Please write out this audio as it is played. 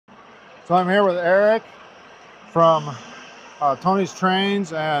So I'm here with Eric from Tony's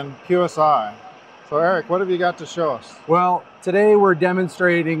Trains and QSI. So Eric, what have you got to show us? Well, today we're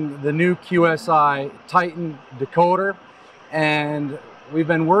demonstrating the new QSI Titan decoder, and we've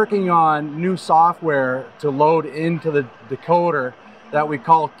been working on new software to load into the decoder that we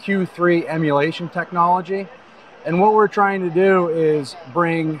call Q3 emulation technology. And what we're trying to do is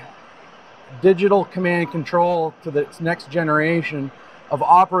bring digital command control to the next generation of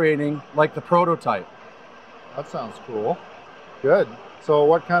operating like the prototype. That sounds cool. Good. So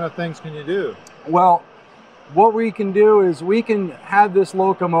what kind of things can you do? Well, what we can do is we can have this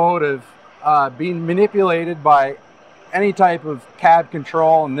locomotive being manipulated by any type of cab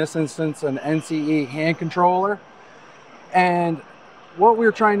control, in this instance an NCE hand controller. And what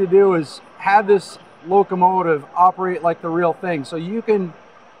we're trying to do is have this locomotive operate like the real thing. So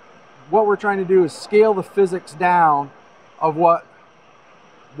what we're trying to do is scale the physics down of what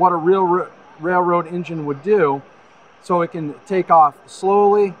a real railroad engine would do, so it can take off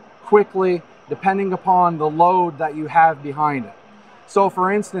slowly, quickly, depending upon the load that you have behind it. So for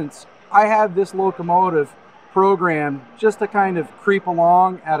instance, I have this locomotive programmed just to kind of creep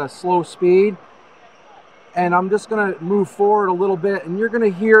along at a slow speed, and I'm just going to move forward a little bit, and you're going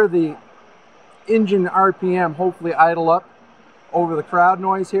to hear the engine RPM hopefully idle up over the crowd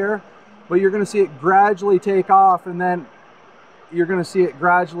noise here, but you're going to see it gradually take off, and then you're going to see it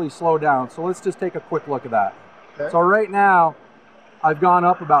gradually slow down. So let's just take a quick look at that. Okay. So right now I've gone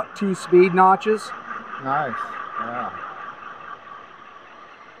up about 2 speed notches. Nice. Yeah.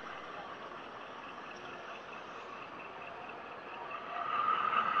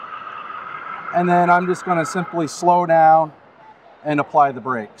 And then I'm just going to simply slow down and apply the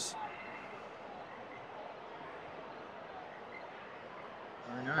brakes.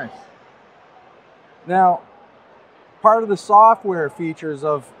 Very nice. Now, part of the software features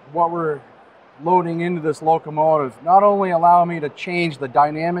of what we're loading into this locomotive not only allow me to change the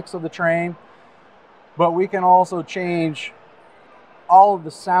dynamics of the train, but we can also change all of the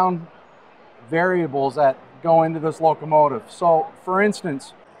sound variables that go into this locomotive. So for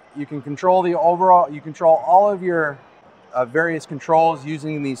instance, you can control all of your various controls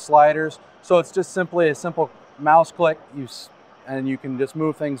using these sliders. So it's just simply a simple mouse click, and you can just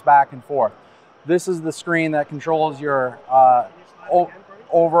move things back and forth. This is the screen that controls your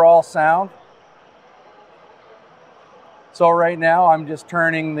overall sound. So right now I'm just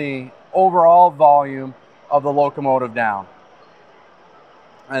turning the overall volume of the locomotive down,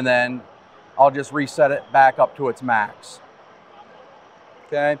 and then I'll just reset it back up to its max.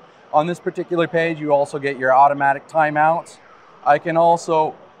 Okay. On this particular page, you also get your automatic timeouts. I can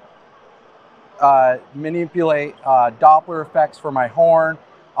also manipulate Doppler effects for my horn,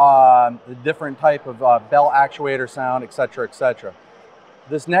 the different type of bell actuator sound, etc., etc.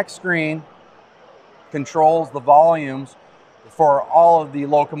 This next screen controls the volumes for all of the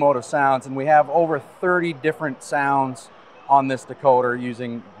locomotive sounds, and we have over 30 different sounds on this decoder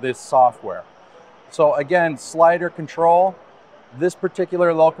using this software. So again, slider control. This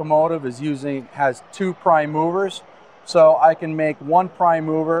particular locomotive has 2 prime movers, so I can make one prime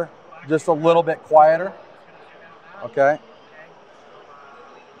mover just a little bit quieter. Okay.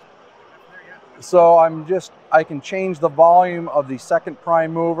 So I can change the volume of the second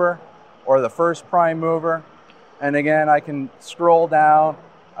prime mover or the first prime mover. And again, I can scroll down,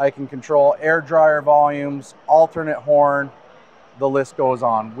 I can control air dryer volumes, alternate horn, the list goes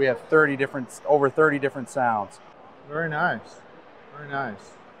on. We have over 30 different sounds. Very nice, very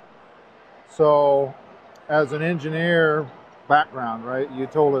nice. So as an engineer background, right? You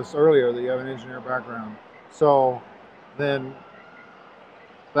told us earlier that you have an engineer background. So then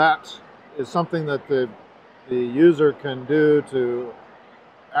that is something that the user can do to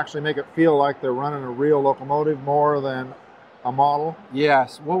actually make it feel like they're running a real locomotive more than a model?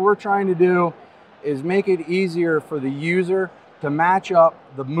 Yes, what we're trying to do is make it easier for the user to match up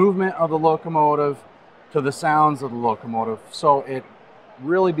the movement of the locomotive to the sounds of the locomotive, so it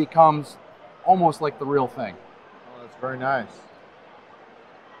really becomes almost like the real thing. Oh, that's very nice.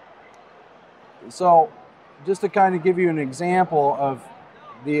 So just to kind of give you an example of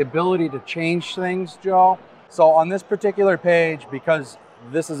the ability to change things, Joe. So on this particular page, because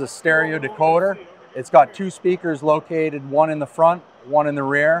this is a stereo decoder, it's got 2 speakers located, one in the front, one in the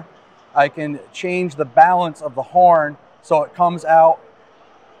rear. I can change the balance of the horn so it comes out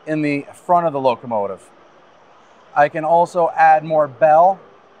in the front of the locomotive. I can also add more bell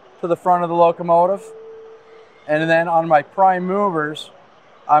to the front of the locomotive. And then on my prime movers,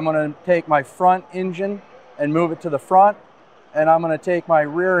 I'm going to take my front engine and move it to the front, and I'm going to take my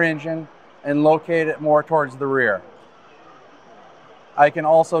rear engine and locate it more towards the rear. I can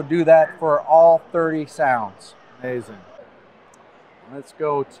also do that for all 30 sounds. Amazing. Let's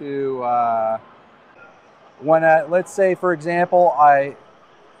go to let's say, for example, I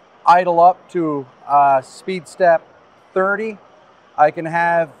idle up to speed step 30. I can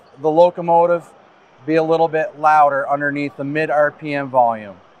have the locomotive be a little bit louder underneath the mid RPM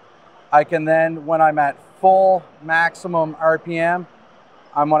volume. I can then, when I'm at full maximum RPM,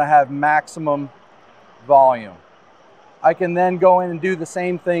 I'm going to have maximum volume. I can then go in and do the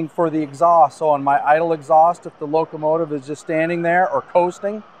same thing for the exhaust. So on my idle exhaust, if the locomotive is just standing there or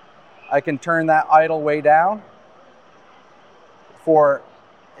coasting, I can turn that idle way down. For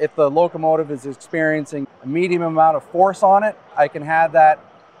if the locomotive is experiencing a medium amount of force on it, I can have that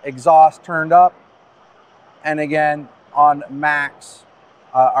exhaust turned up, and again on max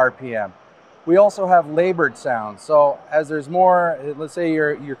RPM. We also have labored sounds. So as there's more, let's say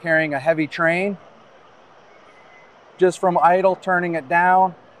you're carrying a heavy train, just from idle turning it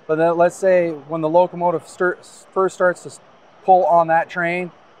down, but then let's say when the locomotive first starts to pull on that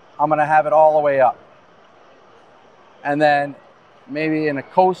train, I'm going to have it all the way up. And then maybe in a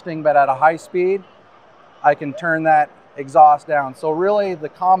coasting but at a high speed, I can turn that exhaust down. So really the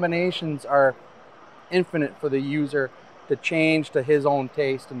combinations are infinite for the user to change to his own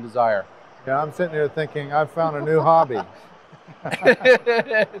taste and desire. Yeah, I'm sitting here thinking I've found a new hobby.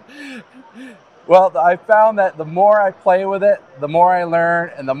 Well, I found that the more I play with it, the more I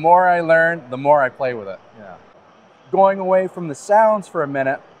learn, and the more I learn, the more I play with it. Yeah. Going away from the sounds for a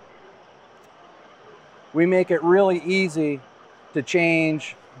minute, we make it really easy to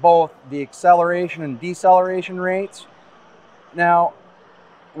change both the acceleration and deceleration rates. Now,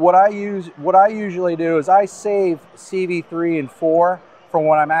 what I usually do is I save CV3 and 4 for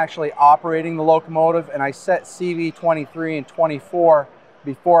when I'm actually operating the locomotive, and I set CV23 and 24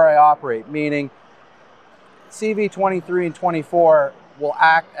 before I operate, meaning CV23 and 24 will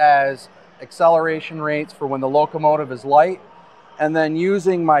act as acceleration rates for when the locomotive is light, and then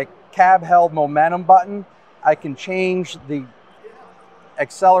using my cab held momentum button, I can change the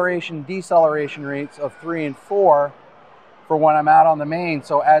acceleration deceleration rates of 3 and 4 for when I'm out on the main.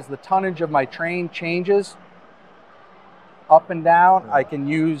 So as the tonnage of my train changes up and down, I can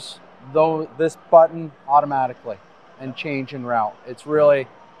use this button automatically and change en route. It's really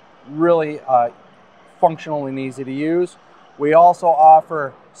functional and easy to use. We also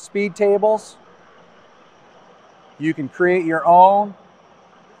offer speed tables. You can create your own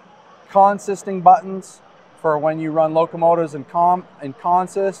consisting buttons for when you run locomotives in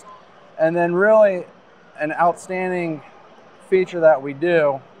consist. And then really an outstanding feature that we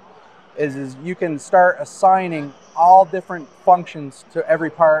do is you can start assigning all different functions to every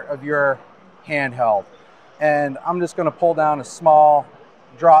part of your handheld. And I'm just going to pull down a small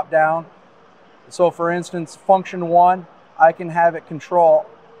drop down. So for instance, function 1, I can have it control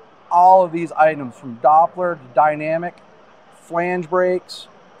all of these items from Doppler to dynamic, flange brakes,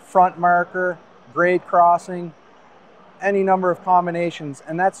 front marker, grade crossing, any number of combinations,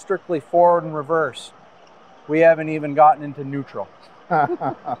 and that's strictly forward and reverse. We haven't even gotten into neutral.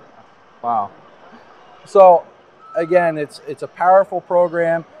 Wow. So again, it's a powerful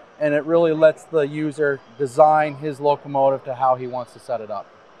program, and it really lets the user design his locomotive to how he wants to set it up.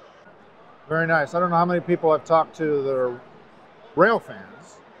 Very nice. I don't know how many people I've talked to that are rail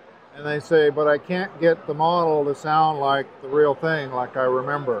fans, and they say, but I can't get the model to sound like the real thing, like I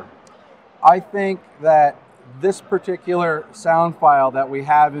remember. I think that this particular sound file that we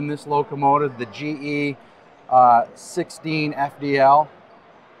have in this locomotive, the GE 16 FDL,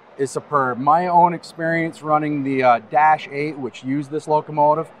 is superb. My own experience running the Dash 8, which used this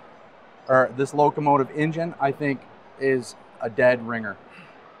locomotive, or this locomotive engine, I think is a dead ringer.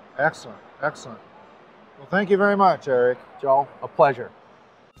 Excellent, excellent. Well, thank you very much, Eric. Joe, a pleasure.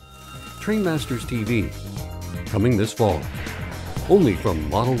 TrainMasters TV, coming this fall, only from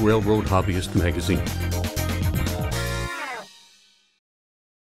Model Railroad Hobbyist magazine.